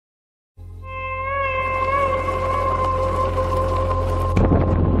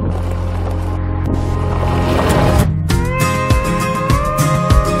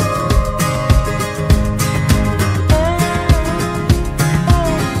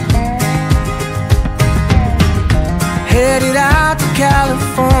Headed out to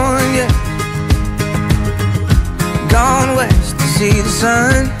California, gone west to see the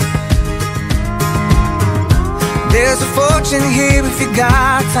sun. There's a fortune here if you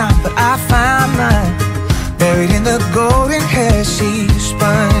got time, but I found mine buried in the golden hair she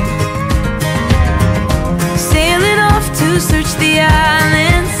spun. Sailing off to search the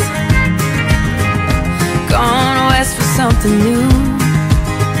islands, gone west for something new.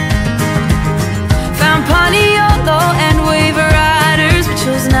 Found Pontiolo and wave riders, but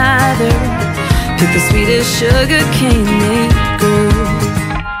chose neither. Picked the sweetest sugar cane they grew.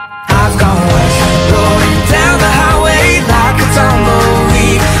 I've gone west, rolling down the highway like a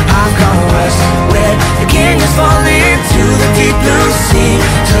tumbleweed. I've gone west, where the canyons fall into the deep blue sea.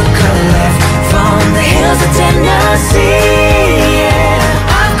 Took a left from the hills of Tennessee, yeah.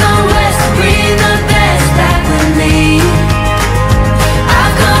 I've gone west to bring the best back with me.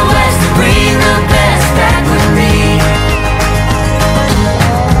 I've gone west to bring the best back with me.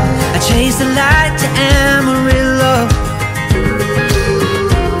 I chased the light to Amarillo,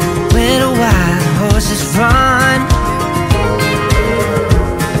 where the wild horses run.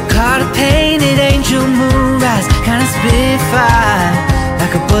 Caught a painted angel moonrise, kind of spitfire,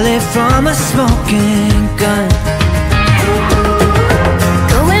 like a bullet from a smoking gun.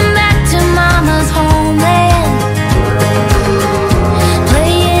 Going back to mama's homeland,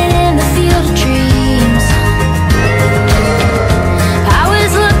 playing in the field of dreams. I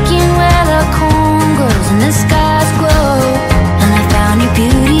was looking where the corn grows and the skies glow, and I found your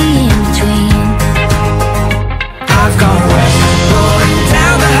beauty in between. I've gone west, rolling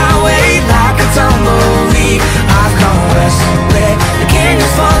down the highway like a tumbleweed. I've gone west, where the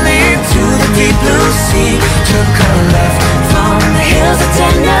canyons fall into the deep blue sea. Took a left from the hills of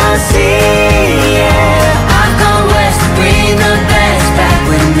Tennessee, yeah. I've gone west to bring the best back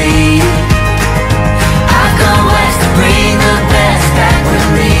with me. I've gone west to bring the best back with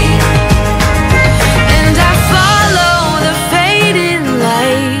me. And I follow the fading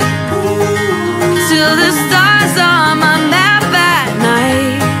light till the stars are my map at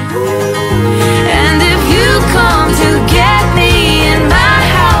night. And if you come to get me and my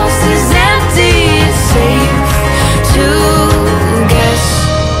house is empty, it's safe to guess.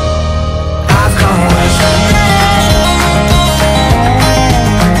 I've gone west,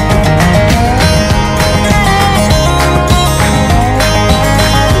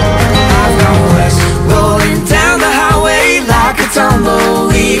 I've gone west, rolling down the highway like a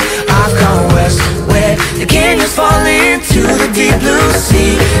tumbleweed. I've gone west, where the canyons fall into the deep blue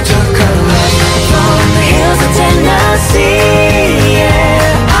sea. Took a left from the hills of Tennessee,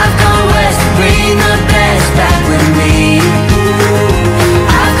 yeah. I've gone west to bring the best back with me.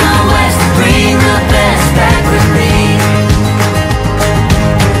 I've gone west to bring the best back with me.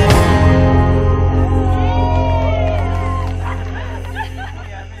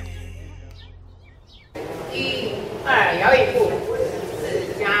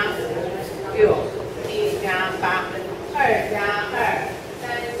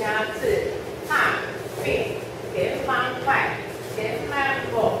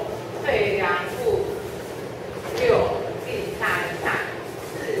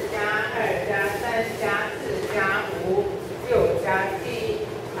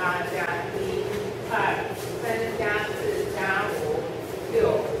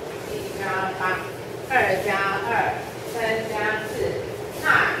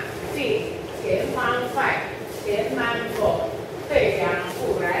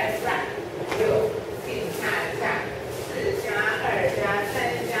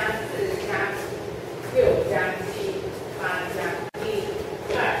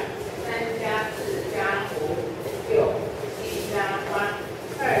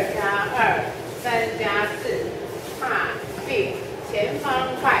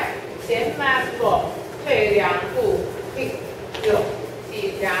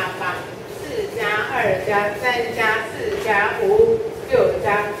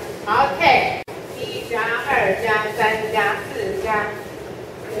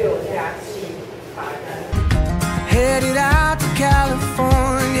 Headed out to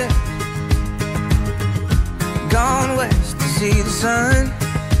California, gone west to see the sun.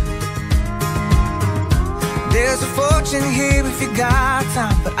 There's a fortune here if you got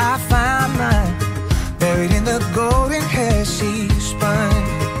time, but I found mine buried in the golden hair she spun.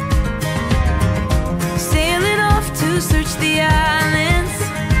 Sailing off to search the islands,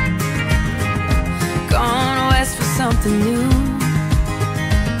 gone west for something new.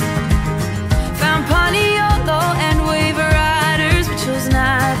 Found Pontiolo and wave riders, but chose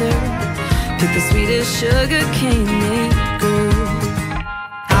neither. Picked the sweetest sugar cane they grew.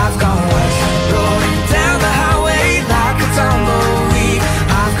 I've gone west, rolling down the highway like a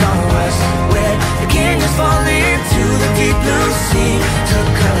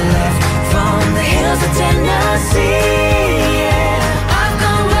see.